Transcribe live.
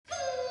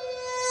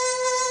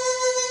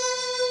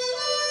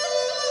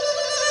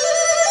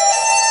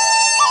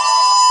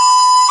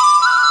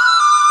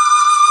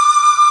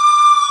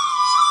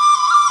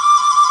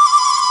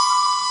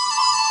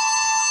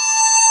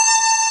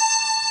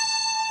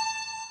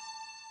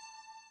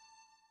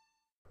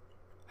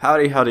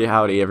Howdy, howdy,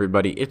 howdy,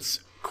 everybody. It's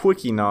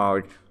Quickie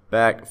Nog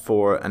back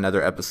for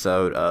another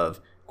episode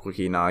of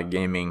Quickie Nog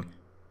Gaming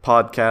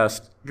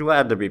Podcast.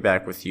 Glad to be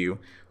back with you.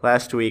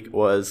 Last week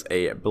was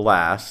a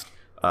blast.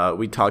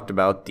 We talked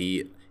about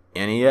the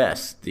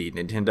NES, the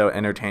Nintendo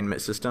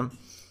Entertainment System.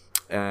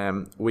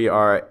 We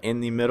are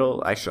in the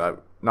middle, actually,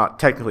 not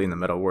technically in the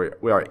middle,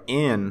 we are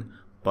in,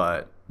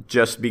 but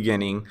just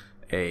beginning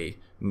a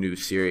new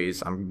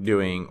series I'm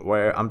doing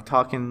where I'm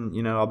talking,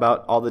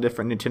 about all the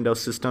different Nintendo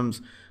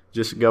systems.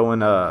 Just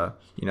going,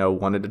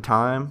 one at a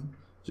time.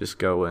 Just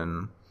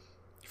going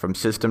from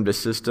system to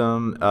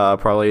system.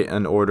 Probably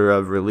in order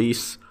of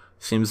release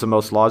seems the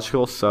most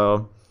logical.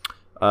 So,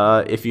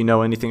 if you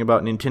know anything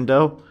about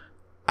Nintendo,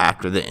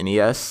 after the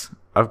NES,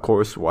 of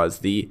course, was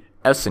the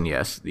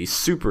SNES, the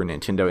Super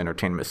Nintendo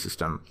Entertainment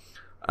System.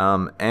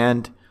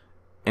 And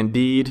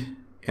indeed,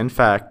 in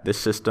fact, this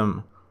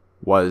system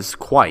was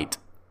quite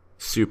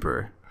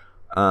super.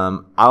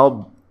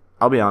 I'll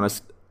be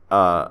honest.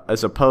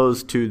 As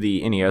opposed to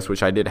the NES,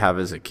 which I did have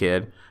as a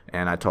kid,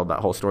 and I told that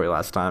whole story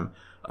last time.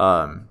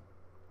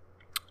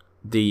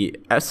 The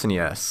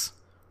SNES,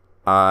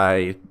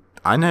 I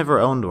never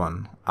owned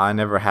one. I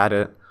never had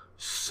it,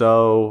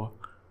 so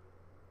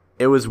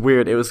it was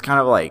weird. It was kind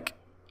of like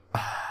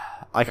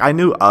I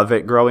knew of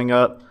it growing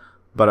up,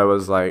 but I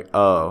was like,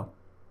 oh,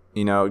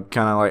 kind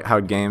of like how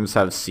games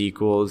have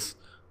sequels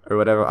or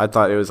whatever. I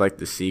thought it was like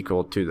the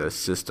sequel to the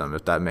system,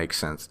 if that makes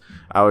sense.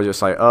 I was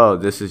just like, oh,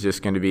 this is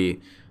just going to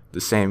be the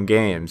same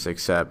games,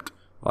 except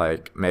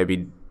like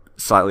maybe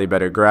slightly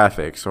better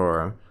graphics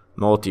or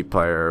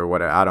multiplayer or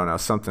whatever. I don't know,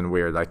 something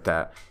weird like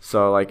that.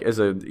 So like as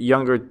a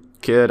younger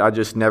kid, I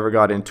just never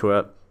got into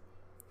it.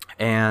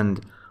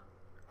 And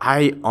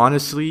I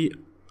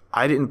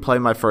didn't play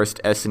my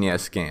first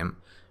SNES game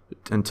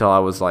until I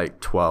was like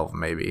 12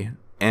 maybe.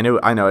 And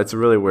I know it's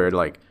really weird.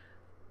 Like,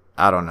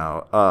 I don't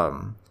know.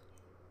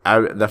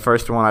 The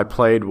first one I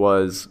played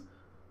was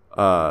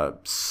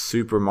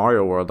Super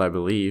Mario World, I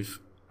believe.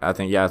 I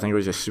think it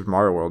was just Super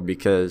Mario World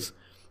because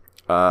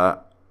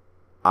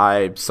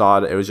I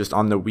saw it was just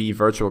on the Wii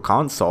Virtual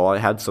Console. I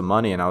had some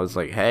money and I was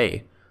like,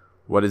 hey,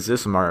 what is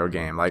this Mario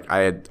game? Like,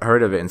 I had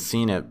heard of it and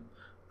seen it,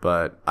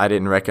 but I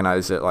didn't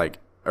recognize it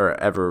or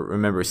ever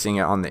remember seeing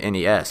it on the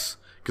NES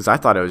because I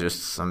thought it was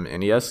just some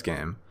NES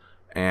game.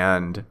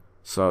 And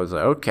so I was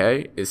like,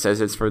 okay, it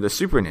says it's for the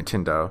Super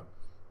Nintendo.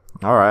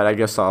 All right, I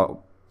guess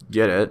I'll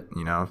get it,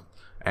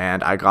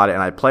 And I got it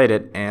and I played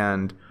it,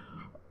 and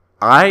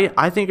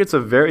I think it's a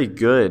very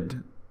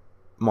good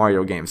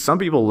Mario game. Some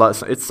people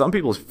it's some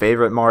people's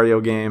favorite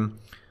Mario game.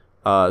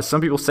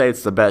 Some people say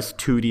it's the best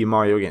 2D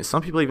Mario game.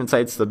 Some people even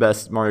say it's the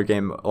best Mario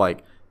game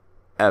like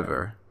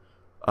ever.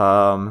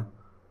 I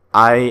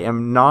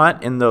am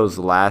not in those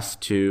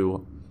last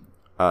two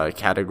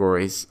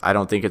categories. I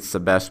don't think it's the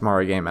best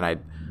Mario game, and I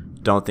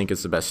don't think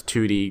it's the best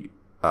 2D.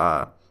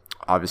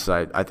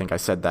 Obviously, I think I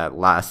said that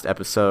last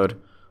episode.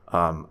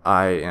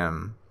 I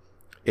am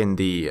in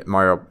the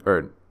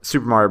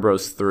Super Mario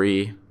Bros.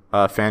 3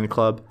 fan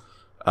club.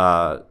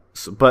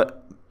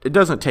 But it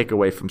doesn't take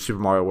away from Super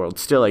Mario World.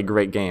 Still a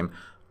great game.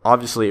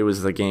 Obviously, it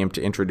was the game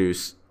to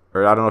introduce,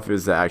 or I don't know if it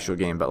was the actual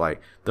game, but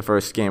like the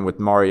first game with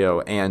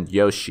Mario and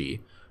Yoshi.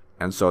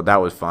 And so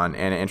that was fun.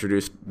 And it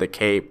introduced the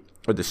cape,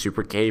 or the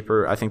Super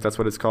Caper, I think that's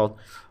what it's called.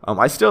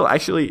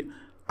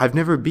 I've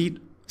never beat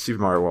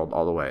Super Mario World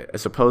all the way,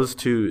 as opposed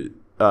to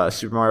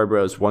Super Mario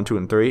Bros. 1, 2,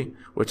 and 3,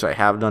 which I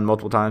have done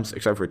multiple times,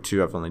 except for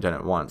 2, I've only done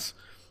it once.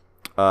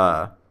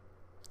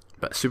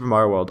 But Super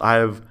Mario World, I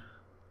have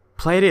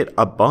played it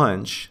a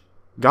bunch,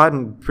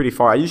 gotten pretty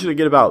far. I usually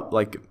get about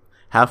like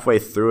halfway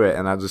through it,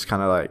 and I'm just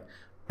kind of like,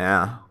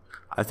 yeah.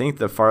 I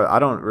think I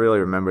don't really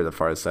remember the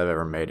farthest I've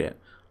ever made it.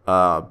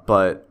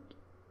 But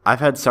I've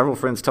had several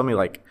friends tell me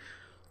like,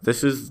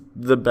 this is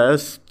the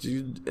best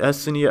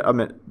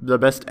the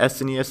best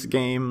SNES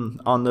game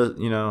on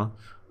the,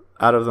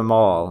 out of them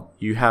all.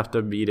 You have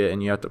to beat it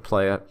and you have to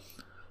play it.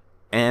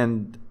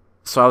 And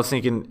so I was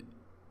thinking,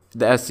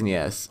 the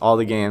SNES, all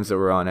the games that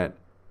were on it,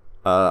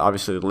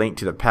 obviously Link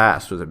to the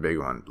Past was a big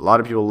one. A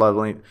lot of people love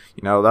Link.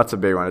 That's a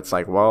big one. It's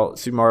like, well,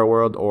 Super Mario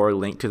World or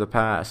Link to the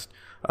Past.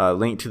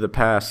 Link to the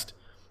Past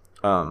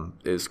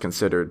is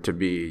considered to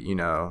be,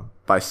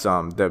 by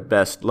some, the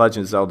best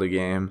Legend of Zelda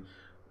game,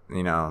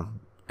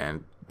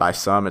 and by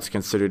some it's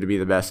considered to be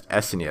the best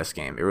SNES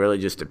game. It really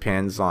just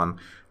depends on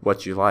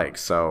what you like.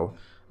 So,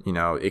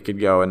 it could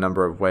go a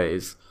number of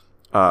ways.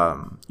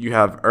 You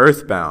have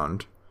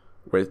Earthbound,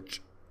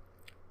 which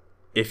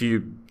if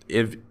you've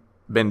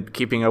been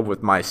keeping up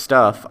with my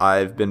stuff,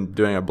 I've been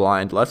doing a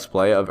blind Let's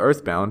Play of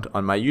Earthbound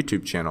on my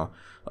YouTube channel.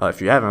 If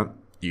you haven't,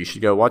 you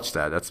should go watch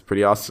that. That's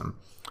pretty awesome.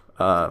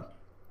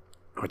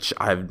 Which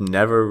I've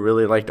never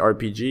really liked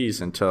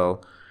RPGs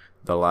until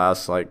the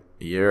last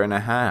year and a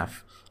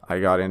half. I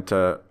got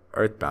into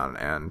Earthbound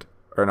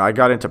I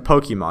got into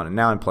Pokemon, and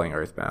now I'm playing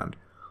Earthbound.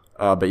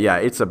 But yeah,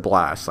 it's a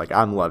blast.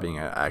 I'm loving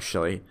it,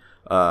 actually.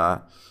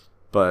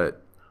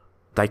 But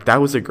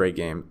that was a great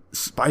game.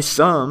 By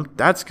some,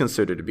 that's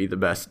considered to be the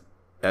best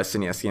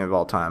SNES game of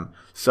all time.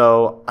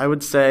 So I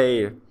would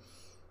say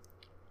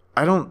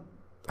I don't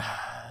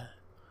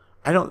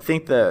I don't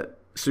think that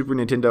Super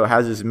Nintendo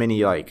has as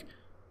many like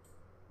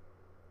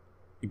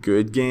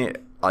good game.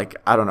 Like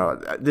I don't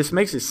know. This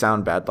makes it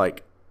sound bad.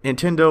 Like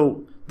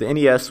Nintendo, the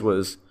NES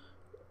was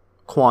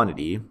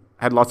quantity,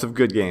 had lots of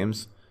good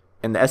games,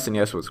 and the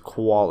SNES was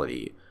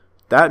quality.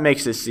 That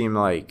makes it seem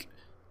like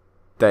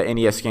the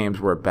NES games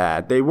were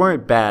bad. They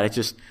weren't bad. It's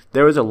just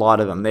there was a lot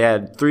of them. They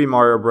had 3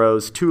 Mario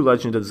Bros, 2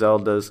 Legend of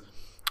Zeldas.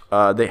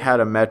 They had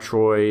a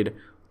Metroid.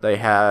 They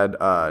had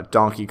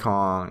Donkey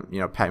Kong.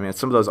 Pac-Man.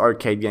 Some of those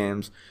arcade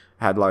games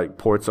had like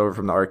ports over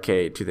from the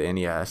arcade to the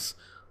NES.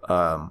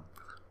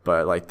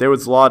 But like there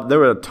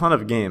were a ton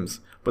of games.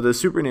 But the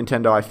Super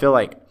Nintendo, I feel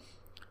like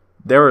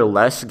there were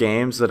less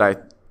games that I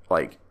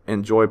like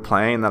enjoy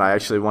playing that I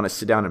actually want to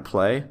sit down and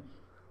play.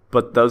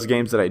 But those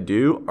games that I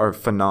do are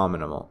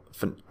phenomenal.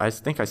 I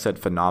think I said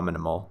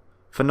phenomenal.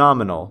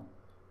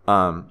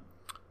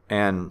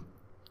 And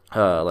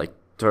like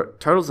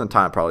Turtles in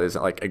Time probably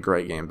isn't like a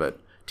great game, but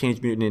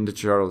Teenage Mutant Ninja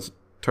Turtles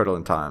Turtle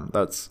in Time,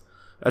 that's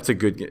at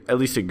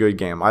least a good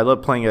game. I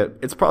love playing it.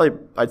 It's probably,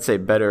 I'd say,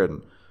 better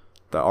in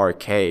the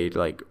arcade.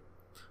 Like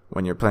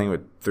when you're playing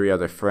with 3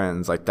 other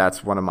friends, like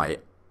that's one of my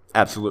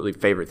absolutely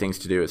favorite things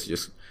to do is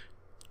just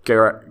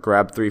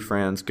grab 3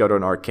 friends, go to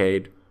an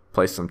arcade,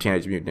 play some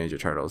Teenage Mutant Ninja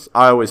Turtles.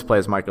 I always play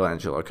as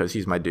Michelangelo because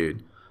he's my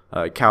dude.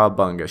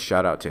 Cowabunga,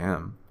 shout out to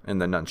him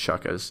and the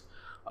Nunchuckers.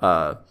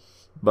 But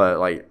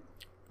like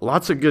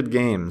lots of good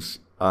games.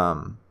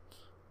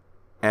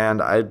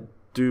 And I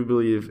do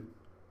believe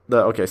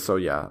that, okay, so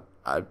yeah,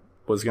 I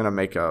was going to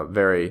make a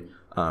very,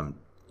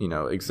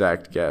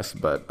 exact guess,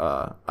 but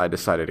I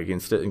decided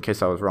against it in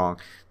case I was wrong.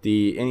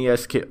 The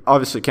NES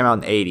obviously came out in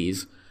the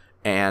 80s,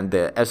 and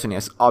the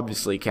SNES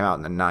obviously came out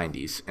in the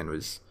 90s, and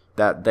was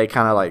that they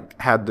kind of like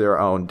had their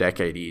own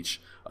decade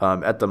each.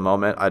 At the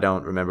moment, I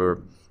don't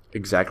remember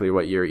exactly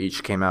what year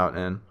each came out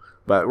in,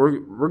 but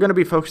we're going to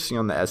be focusing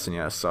on the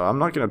SNES, so I'm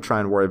not going to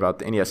try and worry about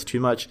the NES too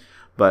much,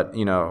 but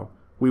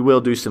we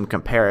will do some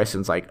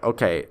comparisons. Like,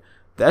 okay,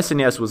 the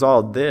SNES was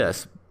all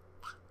this,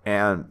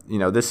 and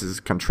this is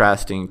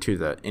contrasting to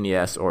the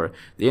NES, or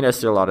the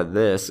NES did a lot of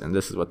this, and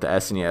this is what the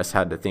SNES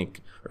had to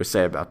think or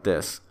say about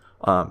this.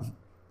 And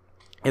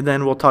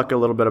then we'll talk a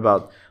little bit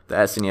about the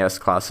SNES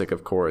Classic,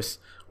 of course,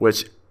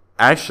 which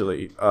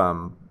actually,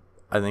 I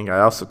think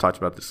I also talked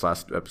about this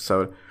last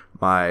episode.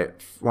 One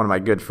of my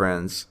good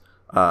friends,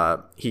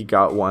 he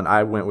got one.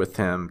 I went with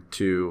him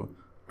or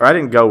I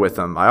didn't go with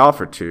him. I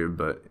offered to,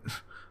 but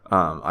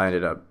I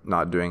ended up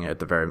not doing it at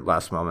the very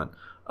last moment.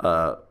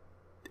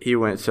 He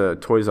went to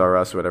Toys R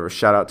Us or whatever.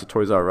 Shout out to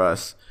Toys R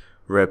Us.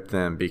 Rip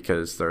them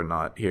because they're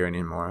not here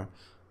anymore.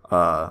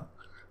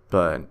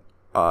 But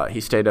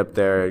he stayed up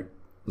there,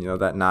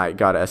 that night,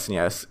 got an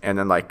SNES, and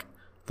then like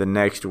the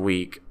next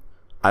week,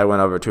 I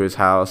went over to his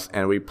house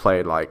and we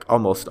played like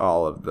almost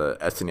all of the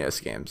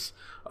SNES games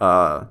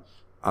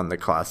on the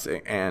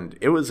Classic, and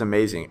it was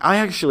amazing.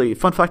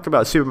 Fun fact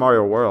about Super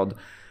Mario World,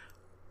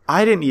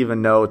 I didn't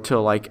even know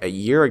till like a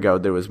year ago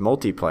there was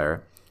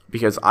multiplayer,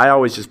 because I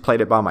always just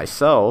played it by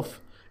myself,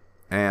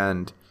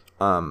 and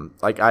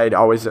like I had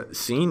always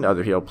seen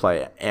other people play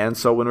it. And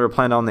so when we were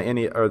playing on the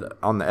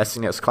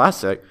SNES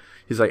Classic,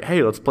 he's like,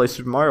 "Hey, let's play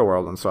Super Mario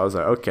World." And so I was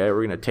like, "Okay,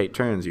 we're gonna take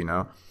turns,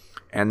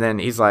 And then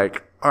he's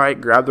like, "All right,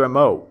 grab the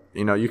remote.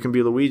 You can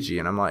be Luigi."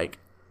 And I'm like,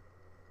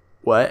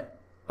 "What?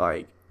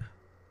 Like,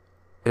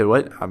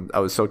 what?" I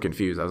was so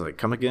confused. I was like,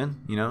 "Come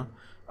again?"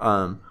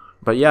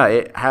 But yeah,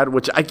 it had,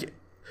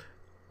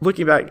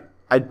 looking back,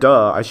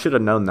 I should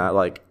have known that.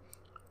 Like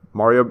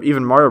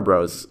even Mario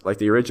Bros, like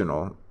the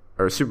original,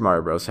 or Super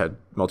Mario Bros had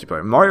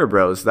multiplayer. Mario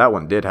Bros, that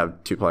one did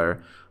have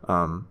 2-player.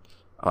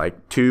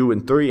 Like 2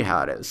 and 3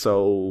 had it.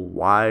 So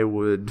why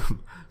would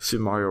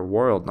Super Mario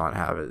World not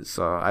have it?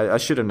 So I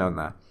should have known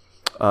that.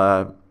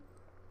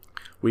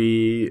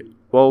 We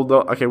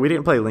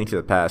didn't play Link to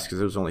the Past because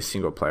it was only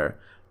single player.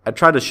 I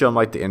tried to show him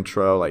like the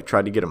intro, like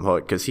tried to get him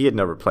hooked because he had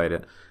never played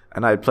it,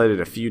 and I had played it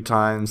a few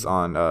times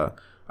on I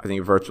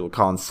think Virtual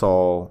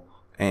Console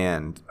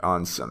and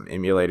on some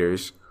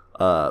emulators.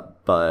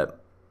 But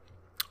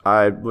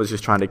I was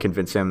just trying to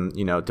convince him,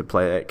 to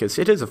play it because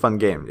it is a fun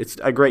game. It's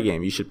a great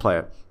game. You should play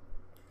it.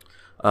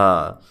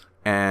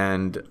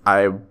 And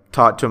I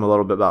talked to him a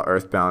little bit about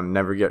Earthbound.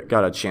 Never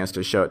got a chance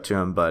to show it to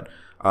him, but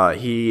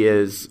he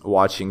is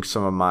watching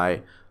some of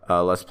my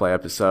Let's Play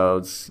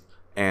episodes,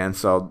 and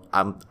so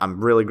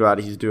I'm really glad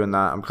he's doing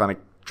that. I'm kind of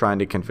trying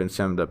to convince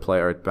him to play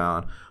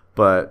Earthbound,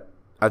 but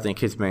I think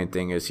his main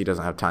thing is he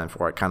doesn't have time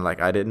for it, kind of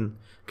like I didn't,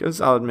 because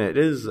I'll admit it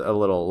is a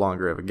little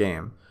longer of a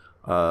game.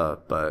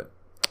 But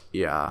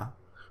yeah,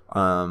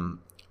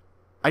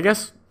 I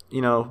guess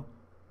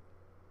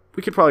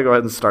we could probably go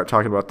ahead and start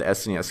talking about the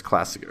SNES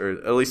Classic, or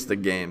at least the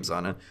games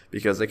on it,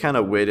 because they kind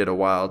of waited a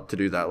while to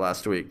do that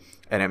last week,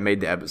 and it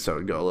made the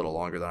episode go a little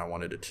longer than I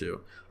wanted it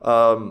to.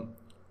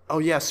 Oh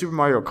yeah, Super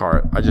Mario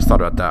Kart. I just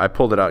thought about that. I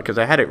pulled it out because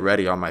I had it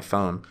ready on my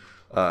phone.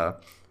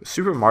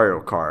 Super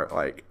Mario Kart,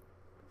 like,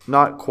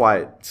 not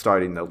quite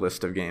starting the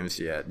list of games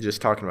yet.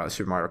 Just talking about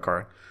Super Mario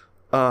Kart.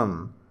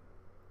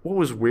 what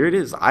was weird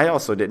is I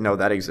also didn't know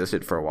that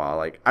existed for a while.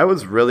 Like, I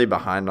was really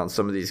behind on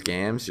some of these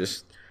games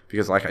just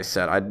because, like I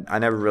said, I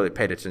never really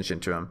paid attention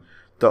to them.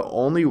 The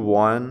only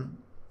one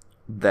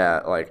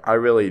that like I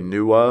really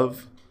knew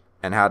of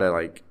and had a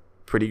like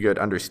pretty good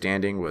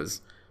understanding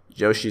was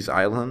Yoshi's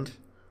Island,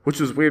 which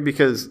was weird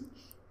because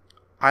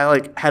I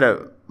like had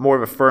a more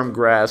of a firm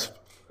grasp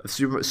of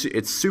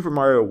it's Super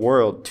Mario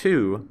World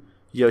 2,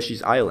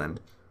 Yoshi's Island.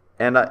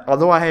 And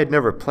although I had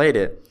never played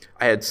it,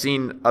 I had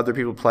seen other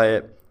people play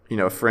it,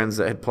 friends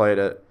that had played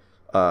it,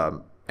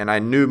 and I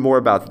knew more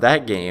about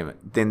that game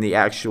than the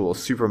actual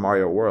Super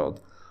Mario World.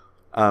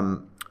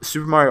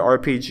 Super Mario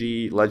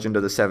RPG, Legend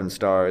of the Seven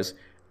Stars,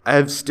 I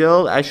have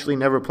still actually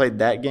never played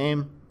that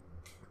game.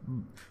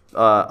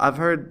 I've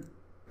heard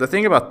the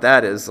thing about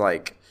that is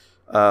like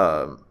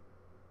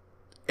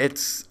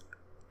its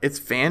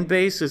fan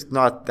base is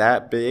not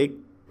that big,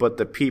 but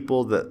the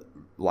people that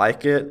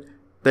like it,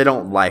 they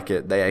don't like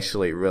it. They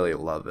actually really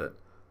love it.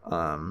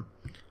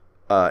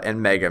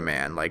 And Mega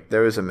Man, like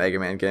there was a Mega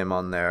Man game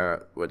on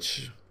there,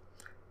 which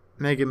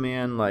Mega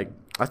Man, like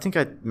I think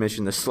I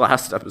mentioned this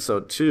last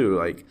episode too.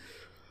 Like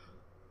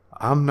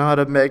I'm not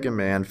a Mega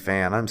Man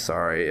fan. I'm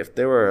sorry. If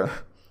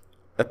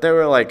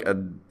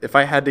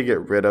I had to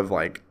get rid of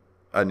like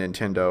a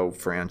Nintendo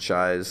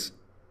franchise,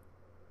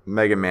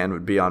 Mega Man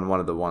would be on one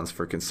of the ones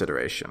for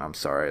consideration. I'm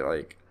sorry.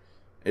 Like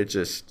it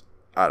just,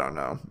 I don't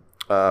know.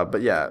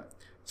 But yeah.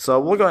 So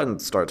we'll go ahead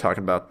and start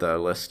talking about the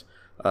list.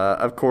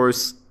 Of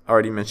course, I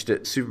already mentioned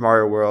it, Super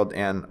Mario World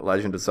and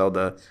Legend of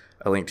Zelda,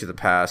 A Link to the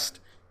Past.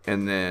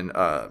 And then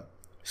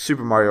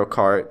Super Mario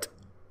Kart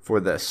for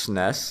the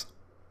SNES.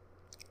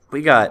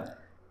 We got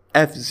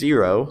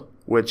F-Zero,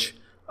 which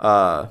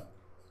I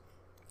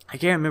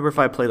can't remember if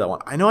I played that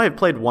one. I know I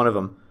played one of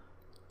them.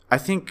 I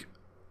think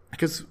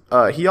because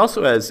he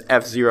also has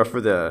F-Zero for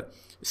the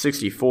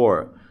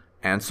 64.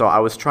 And so I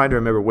was trying to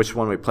remember which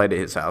one we played at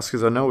his house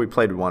because I know we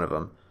played one of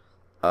them.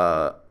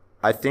 I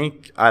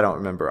don't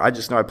remember. I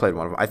just know I played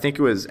one of them. I think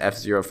it was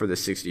F-Zero for the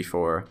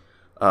 64.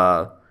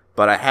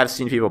 But I have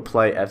seen people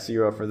play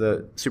F-Zero for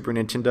the Super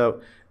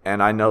Nintendo,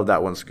 and I know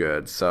that one's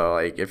good. So,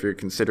 like, if you're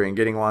considering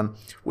getting one,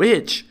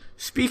 which,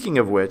 speaking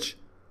of which,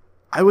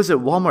 I was at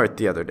Walmart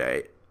the other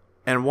day,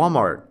 and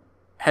Walmart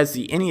has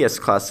the NES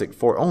Classic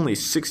for only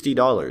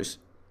 $60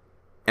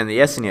 and the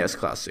SNES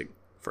Classic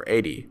for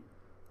 $80,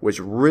 which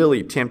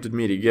really tempted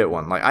me to get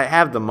one. Like, I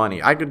have the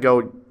money. I could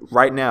go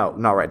right now,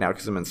 not right now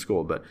because I'm in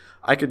school, but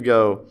I could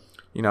go,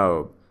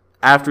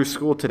 after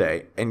school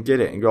today and get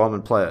it and go home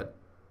and play it.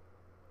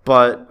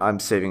 But I'm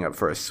saving up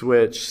for a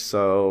Switch,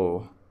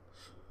 so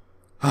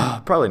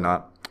probably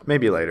not.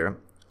 Maybe later.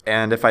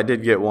 And if I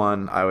did get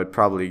one, I would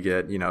probably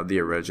get, the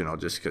original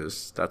just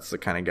because that's the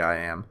kind of guy I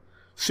am.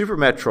 Super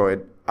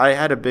Metroid. I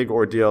had a big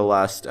ordeal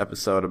last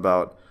episode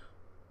about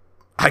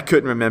I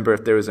couldn't remember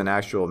if there was an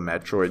actual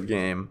Metroid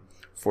game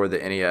for the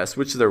NES,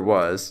 which there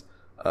was.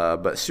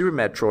 But Super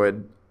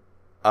Metroid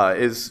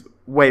is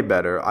way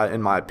better,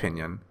 in my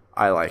opinion.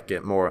 I like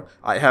it more.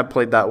 I have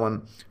played that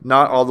one.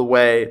 Not all the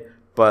way,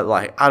 but,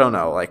 like, I don't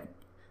know. Like,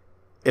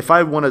 if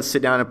I want to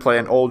sit down and play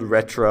an old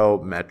retro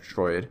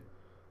Metroid,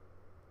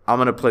 I'm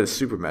going to play the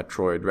Super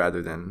Metroid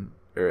rather than...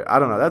 I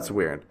don't know. That's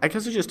weird. I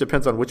guess it just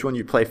depends on which one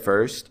you play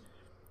first.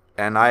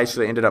 And I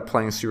actually ended up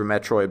playing Super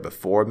Metroid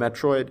before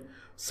Metroid.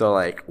 So,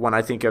 like, when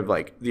I think of,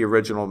 like, the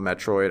original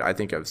Metroid, I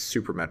think of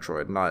Super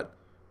Metroid, not,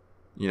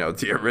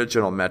 the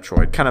original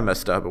Metroid. Kind of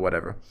messed up, but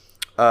whatever.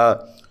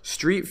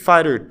 Street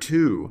Fighter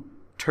 2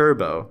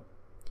 Turbo.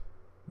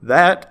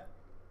 That...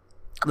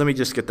 Let me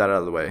just get that out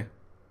of the way.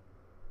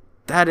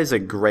 That is a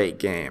great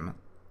game.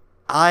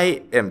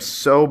 I am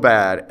so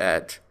bad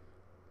at,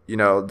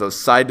 those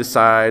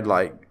side-to-side,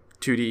 like,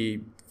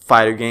 2D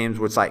fighter games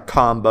where it's, like,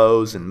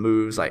 combos and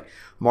moves, like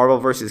Marvel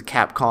vs.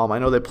 Capcom. I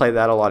know they play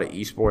that a lot of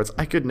esports.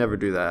 I could never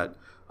do that.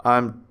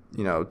 I'm,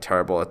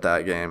 terrible at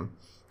that game.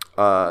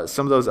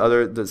 Some of those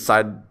the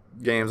side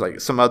games,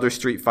 like some other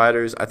Street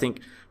Fighters, I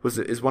think,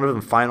 is one of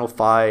them Final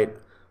Fight.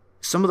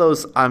 Some of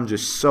those I'm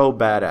just so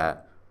bad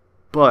at.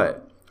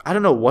 But... I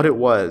don't know what it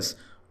was.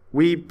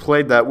 We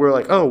played that. We were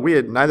like,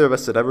 neither of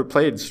us had ever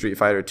played Street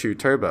Fighter 2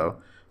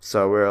 Turbo.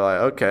 So we were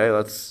like, okay,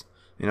 let's,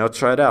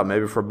 try it out.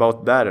 Maybe if we're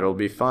both bad, it'll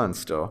be fun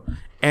still.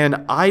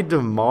 And I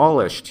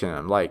demolished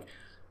him. Like,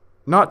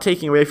 not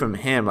taking away from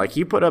him. Like,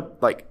 he put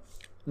up, like,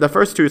 the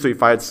first 2 or 3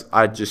 fights,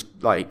 I just,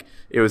 like,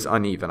 it was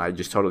uneven. I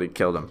just totally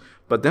killed him.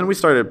 But then we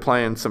started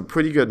playing some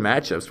pretty good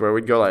matchups where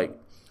we'd go,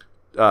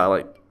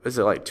 is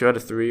it like 2 out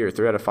of 3 or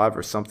 3 out of 5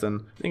 or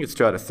something? I think it's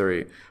 2 out of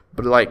 3.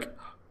 But, like,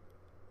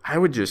 I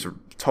would just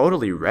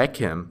totally wreck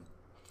him.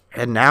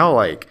 And now,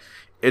 like,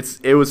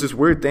 it was this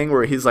weird thing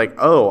where he's like,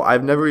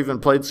 I've never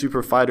even played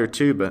Super Fighter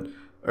 2,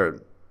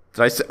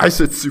 I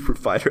said Super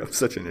Fighter. I'm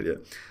such an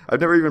idiot. I've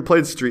never even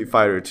played Street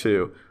Fighter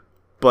 2,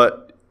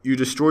 but you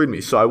destroyed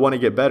me, so I want to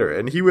get better.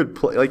 And he would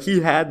play, like, he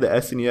had the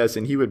SNES,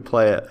 and he would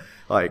play it,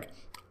 like,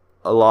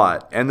 a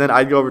lot. And then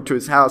I'd go over to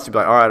his house and be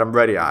like, all right, I'm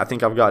ready. I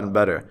think I've gotten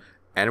better.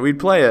 And we'd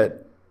play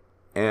it,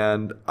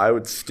 and I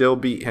would still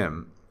beat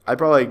him. I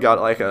probably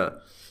got, like,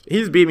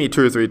 he's beat me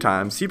 2 or 3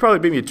 times. He probably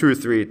beat me 2 or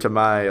 3 to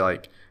my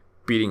like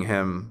beating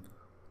him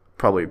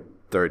probably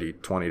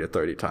 20 to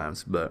 30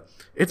 times. But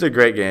it's a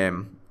great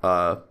game.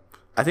 I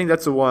think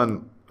that's the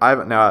one I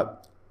haven't now.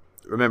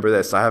 Remember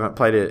this, I haven't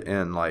played it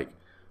in like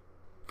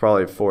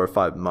probably 4 or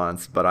 5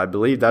 months, but I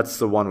believe that's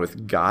the one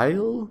with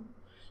Guile.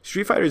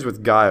 Street Fighter's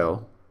with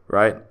Guile,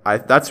 right?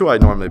 That's who I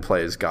normally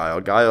play is Guile.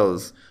 Guile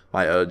is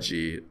my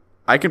OG.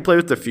 I can play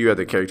with a few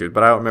other characters,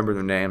 but I don't remember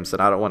their names,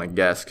 and I don't want to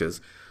guess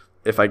because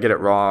if I get it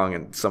wrong,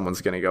 and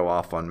someone's gonna go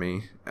off on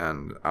me,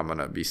 and I'm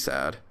gonna be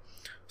sad.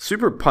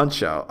 Super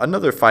Punch Out,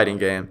 another fighting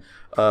game.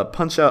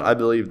 Punch Out, I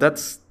believe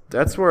that's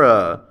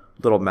where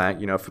Little Mac,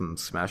 from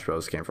Smash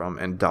Bros. Came from,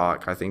 and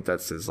Doc, I think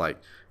that's his like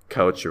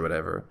coach or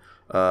whatever.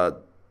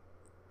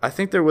 I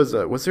think there was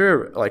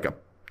there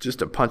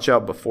just a Punch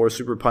Out before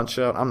Super Punch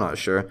Out? I'm not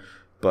sure,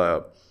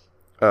 but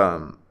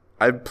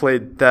I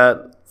played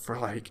that for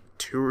like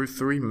 2 or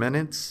 3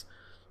 minutes,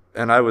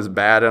 and I was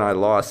bad and I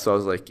lost, so I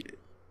was like,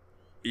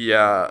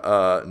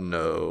 yeah,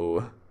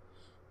 no.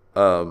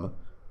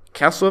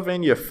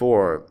 Castlevania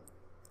 4,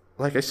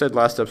 like I said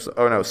last episode.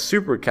 Oh no,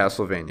 Super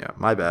Castlevania.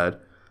 My bad.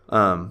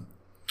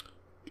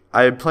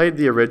 I played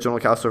the original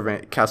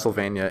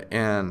Castlevania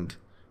and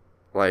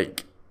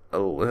like a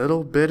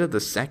little bit of the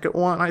second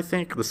one, I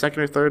think, the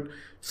second or third.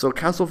 So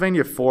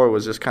Castlevania 4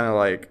 was just kind of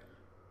like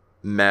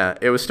meh.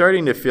 It was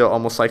starting to feel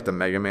almost like the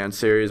Mega Man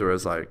series, where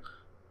it's like,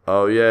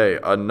 oh yay,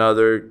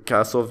 another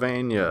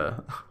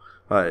Castlevania.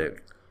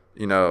 Like,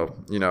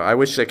 I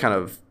wish they kind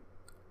of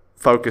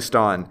focused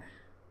on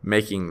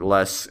making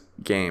less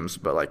games,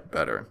 but like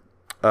better.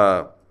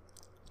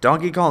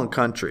 Donkey Kong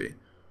Country.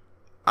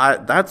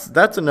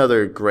 That's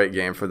another great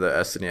game for the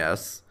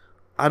SNES.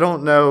 I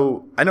don't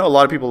know. I know a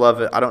lot of people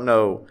love it. I don't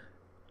know.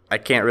 I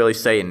can't really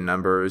say in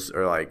numbers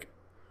or like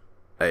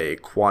a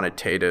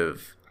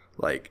quantitative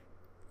like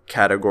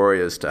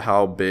category as to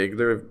how big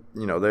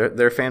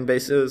their fan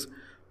base is.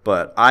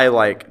 But I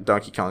like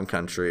Donkey Kong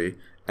Country,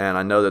 and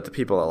I know that the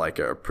people that like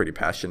it are pretty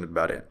passionate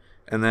about it.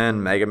 And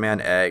then Mega Man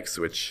X,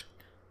 which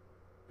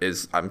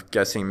is, I'm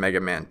guessing, Mega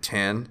Man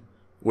 10,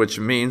 which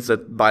means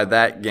that by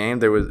that game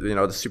there was,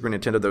 the Super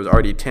Nintendo, there was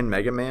already 10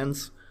 Mega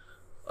Mans.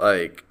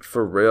 Like,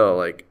 for real,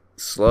 like,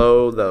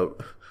 slow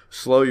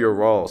your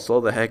roll, slow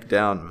the heck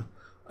down.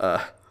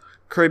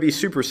 Kirby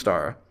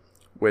Superstar,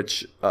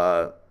 which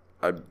I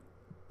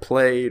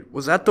played.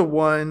 Was that the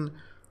one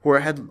where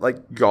it had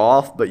like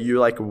golf, but you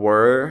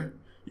were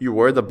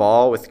the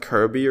ball with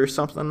Kirby or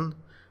something,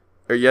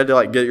 or you had to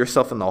like get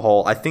yourself in the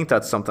hole? I think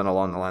that's something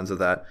along the lines of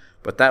that.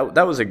 But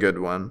that was a good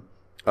one.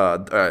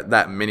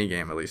 That mini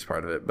game, at least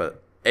part of it.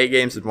 But 8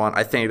 games in one.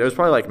 I think it was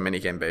probably like mini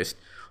game based.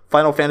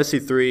 Final Fantasy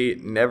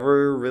 3.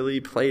 Never really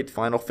played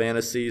Final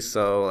Fantasy,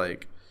 so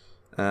like,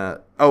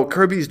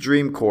 Kirby's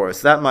Dream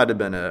Course. That might have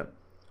been it.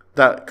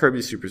 That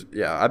Kirby Super.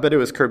 Yeah, I bet it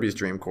was Kirby's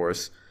Dream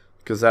Course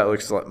because that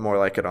looks more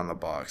like it on the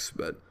box.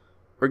 But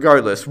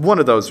regardless, one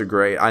of those are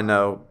great. I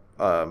know.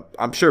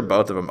 I'm sure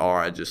both of them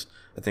are. I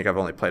think I've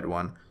only played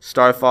one.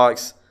 Star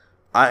Fox.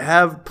 I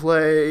have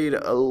played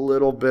a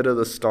little bit of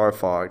the Star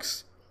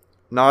Fox.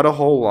 Not a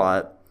whole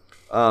lot.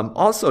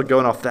 Also,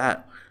 going off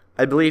that,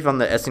 I believe on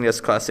the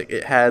SNES Classic,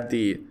 it had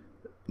the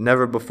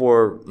never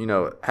before,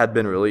 had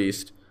been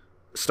released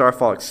Star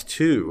Fox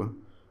 2,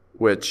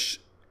 which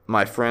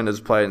my friend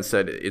has played and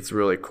said it's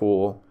really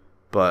cool,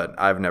 but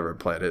I've never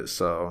played it,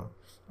 so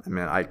I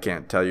mean, I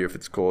can't tell you if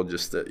it's cool,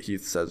 just that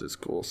Heath says it's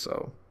cool,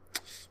 so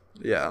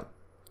yeah.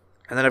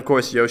 And then, of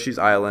course, Yoshi's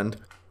Island,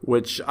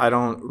 which I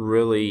don't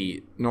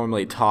really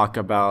normally talk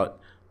about,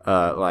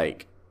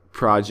 like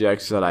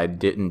projects that I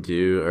didn't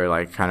do or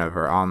like kind of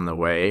are on the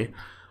way.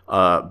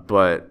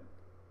 But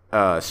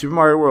Super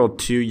Mario World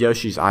 2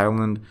 Yoshi's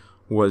Island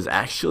was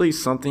actually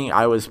something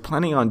I was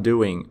planning on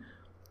doing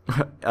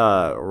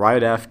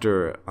right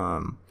after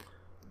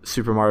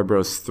Super Mario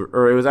Bros.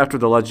 Or it was after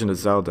The Legend of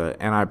Zelda,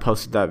 and I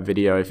posted that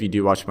video, if you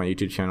do watch my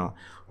YouTube channel,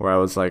 where I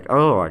was like,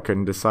 I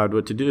couldn't decide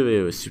what to do.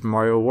 It was Super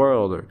Mario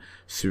World or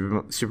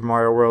Super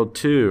Mario World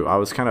 2. I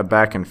was kind of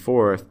back and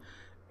forth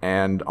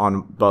and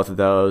on both of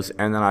those,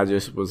 and then I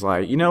just was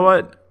like, you know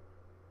what?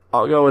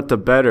 I'll go with the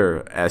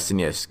better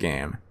SNES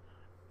game,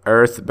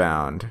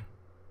 Earthbound.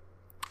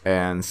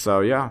 And so,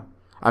 yeah.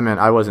 I mean,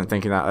 I wasn't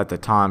thinking that at the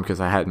time because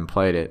I hadn't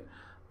played it,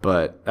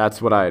 but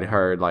that's what I had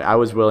heard. Like, I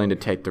was willing to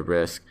take the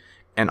risk.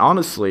 And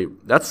honestly,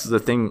 that's the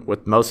thing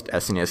with most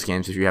SNES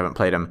games, if you haven't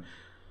played them.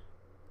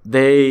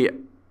 They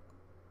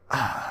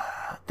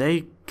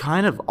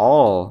kind of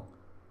all,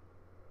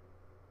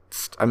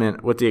 I mean,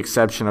 with the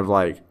exception of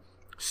like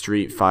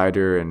Street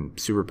Fighter and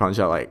Super Punch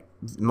Out, like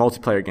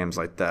multiplayer games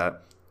like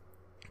that,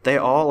 they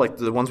all, like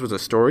the ones with the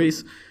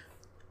stories,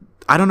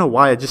 I don't know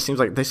why, it just seems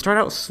like they start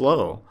out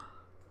slow.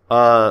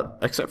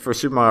 Except for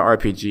Super Mario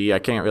RPG, I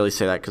can't really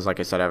say that because, like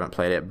I said, I haven't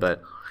played it,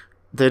 but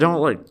they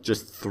don't like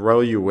just throw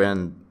you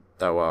in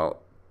that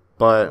well.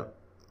 But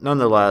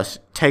nonetheless,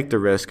 take the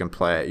risk and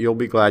play it. You'll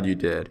be glad you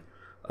did.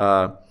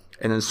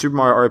 And then Super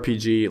Mario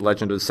RPG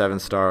Legend of the Seven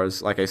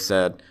Stars, like I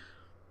said,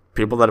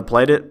 people that have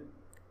played it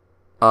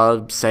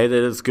say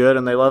that it's good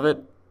and they love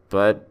it,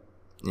 but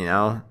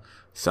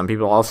some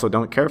people also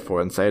don't care for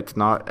it and say it's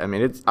not. I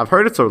mean, I've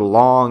heard it's a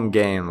long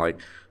game. Like,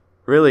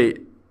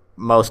 really,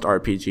 most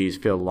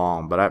RPGs feel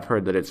long, but I've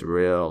heard that it's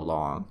real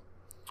long.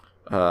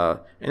 And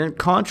then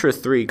Contra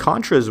 3.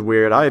 Contra is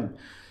weird.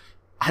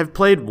 I've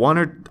played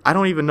I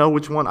don't even know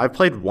which one. I've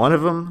played one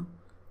of them,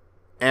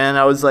 and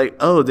I was like,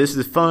 oh, this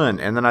is fun.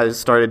 And then I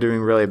started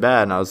doing really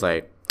bad, and I was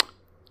like,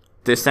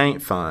 this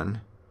ain't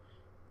fun.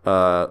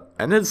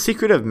 And then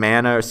Secret of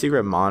Mana,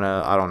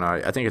 I don't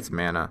know. I think it's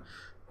Mana.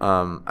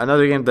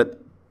 Another game that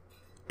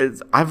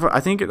I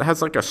think it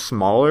has like a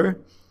smaller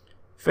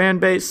fan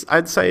base,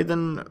 I'd say,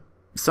 than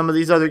some of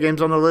these other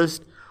games on the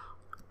list.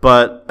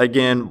 But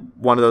again,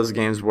 one of those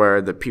games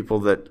where the people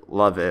that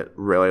love it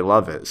really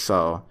love it.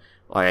 So,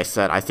 like I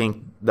said, I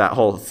think that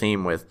whole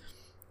theme with,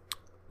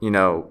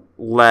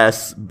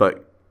 less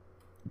but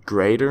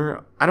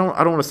greater. I don't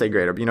want to say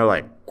greater, but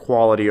like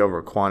quality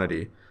over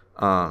quantity,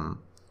 kind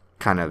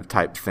of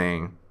type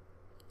thing.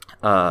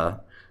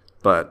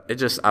 But it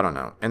just, I don't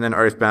know. And then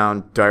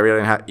Earthbound, do I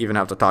really even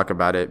have to talk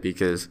about it?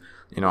 Because,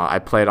 I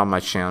played on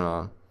my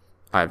channel.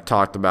 I've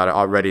talked about it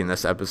already in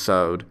this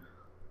episode.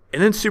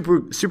 And then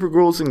Super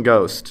Ghouls and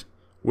Ghost,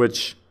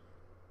 which,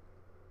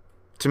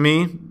 to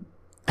me,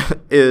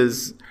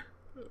 is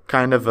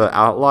kind of an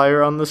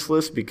outlier on this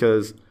list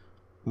because,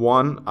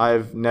 one,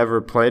 I've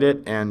never played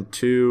it, and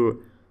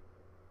two,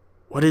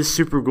 what is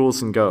Super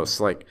Ghouls and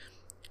Ghosts? Like,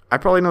 I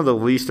probably know the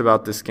least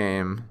about this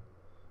game,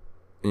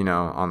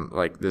 on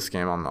like this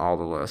game on all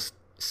the list.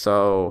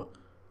 So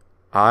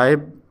I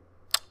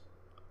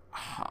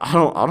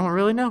don't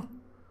really know.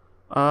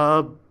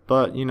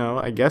 But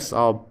I guess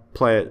I'll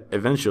play it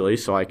eventually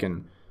so I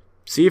can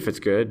see if it's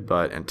good,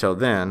 but until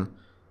then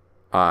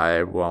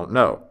I won't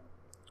know.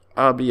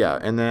 But yeah,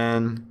 and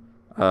then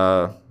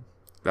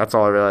that's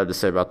all I really have to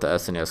say about the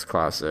SNES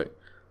Classic,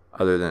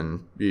 other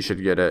than you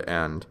should get it,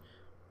 and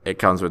it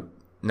comes with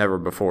never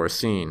before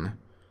seen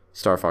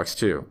Star Fox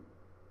 2.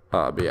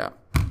 But yeah,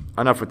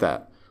 enough with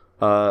that.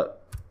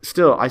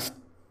 Still, I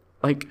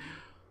like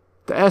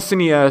the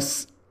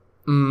SNES.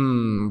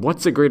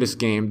 What's the greatest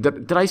game?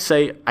 Did I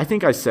say? I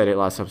think I said it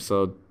last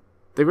episode.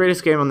 The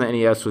greatest game on the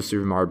NES was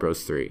Super Mario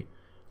Bros. 3.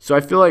 So I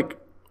feel like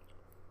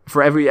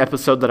for every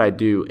episode that I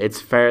do,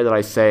 it's fair that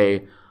I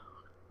say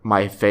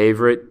my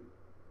favorite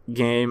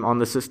game on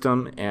the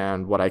system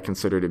and what I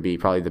consider to be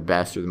probably the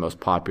best or the most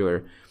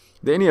popular.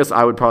 The NES,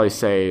 I would probably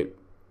say,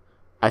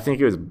 I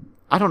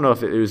don't know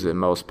if it was the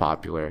most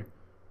popular.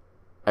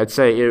 I'd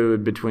say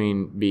it'd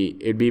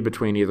be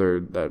between either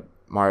the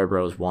Mario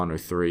Bros. 1 or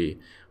 3.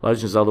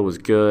 Legend of Zelda was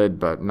good,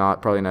 but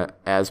probably not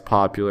as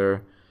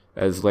popular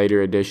as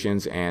later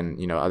editions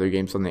and other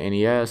games on the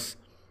NES.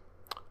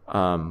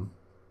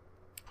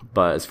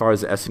 But as far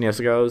as the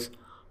SNES goes,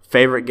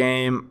 favorite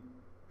game,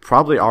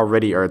 probably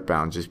already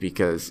Earthbound, just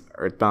because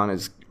Earthbound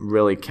is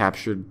really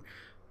captured.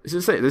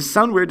 This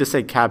sounds weird to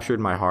say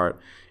captured my heart.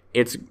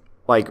 It's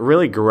like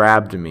really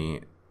grabbed me,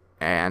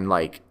 and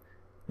like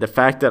the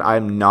fact that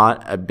I'm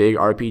not a big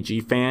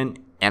RPG fan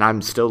and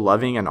I'm still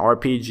loving an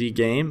RPG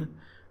game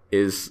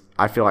is,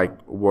 I feel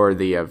like,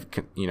 worthy of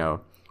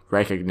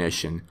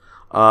recognition.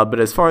 But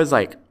as far as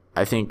like,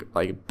 I think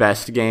like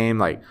best game,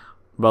 like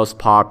most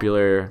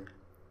popular,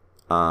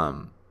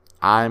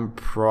 I'm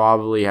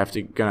probably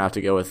gonna have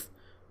to go with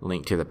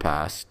Link to the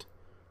Past,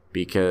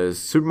 because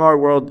Super Mario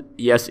World,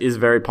 yes, is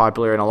very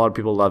popular and a lot of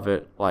people love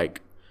it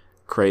like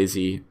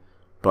crazy,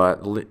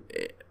 but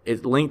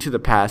Link to the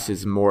Past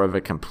is more of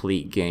a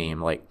complete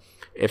game. Like,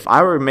 if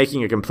I were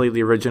making a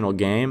completely original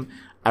game,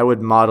 I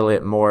would model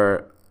it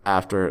more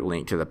after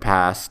Link to the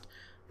Past,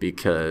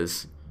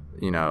 because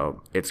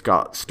it's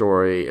got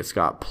story, it's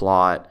got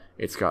plot,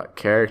 it's got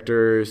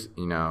characters,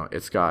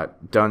 it's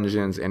got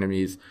dungeons,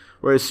 enemies.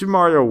 Whereas Super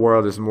Mario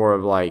World is more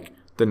of like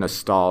the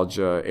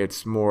nostalgia.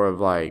 It's more of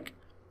like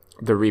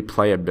the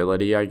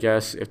replayability, I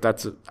guess.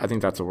 I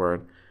think that's a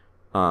word.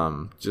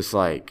 Just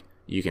like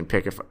you can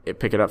pick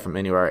it up from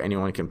anywhere,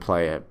 anyone can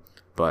play it.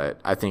 But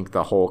I think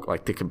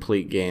the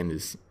complete game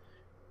is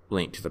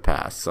Link to the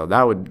Past. So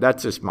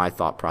that's just my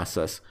thought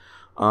process.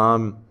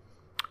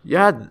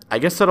 Yeah, I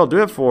guess that'll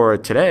do it for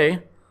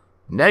today.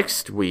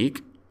 Next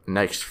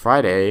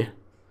Friday,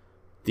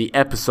 the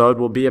episode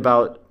will be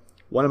about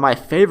one of my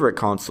favorite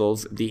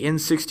consoles, the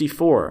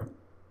N64.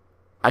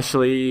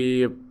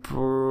 Actually,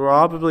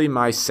 probably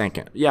my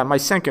second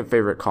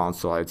favorite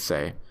console, I'd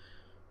say.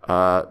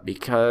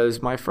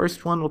 Because my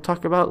first one we'll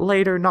talk about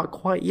later, not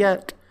quite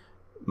yet.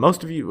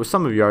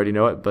 Some of you already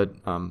know it, but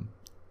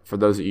for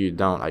those of you who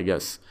don't, I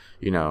guess,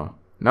 no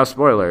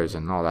spoilers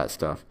and all that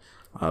stuff.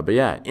 But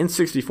yeah,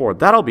 N64,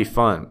 that'll be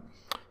fun.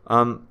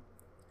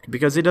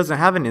 Because it doesn't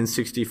have an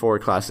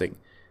N64 Classic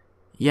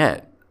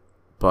yet.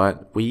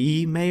 But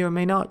we may or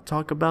may not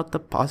talk about the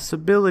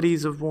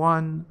possibilities of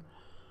one.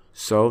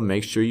 So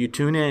make sure you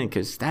tune in,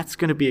 because that's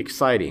going to be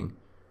exciting.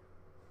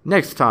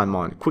 Next time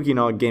on Quickie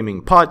Nog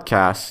Gaming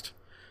Podcast,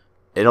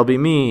 it'll be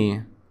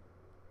me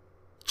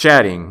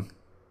chatting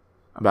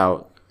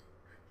about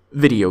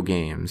video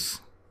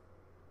games.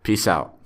 Peace out.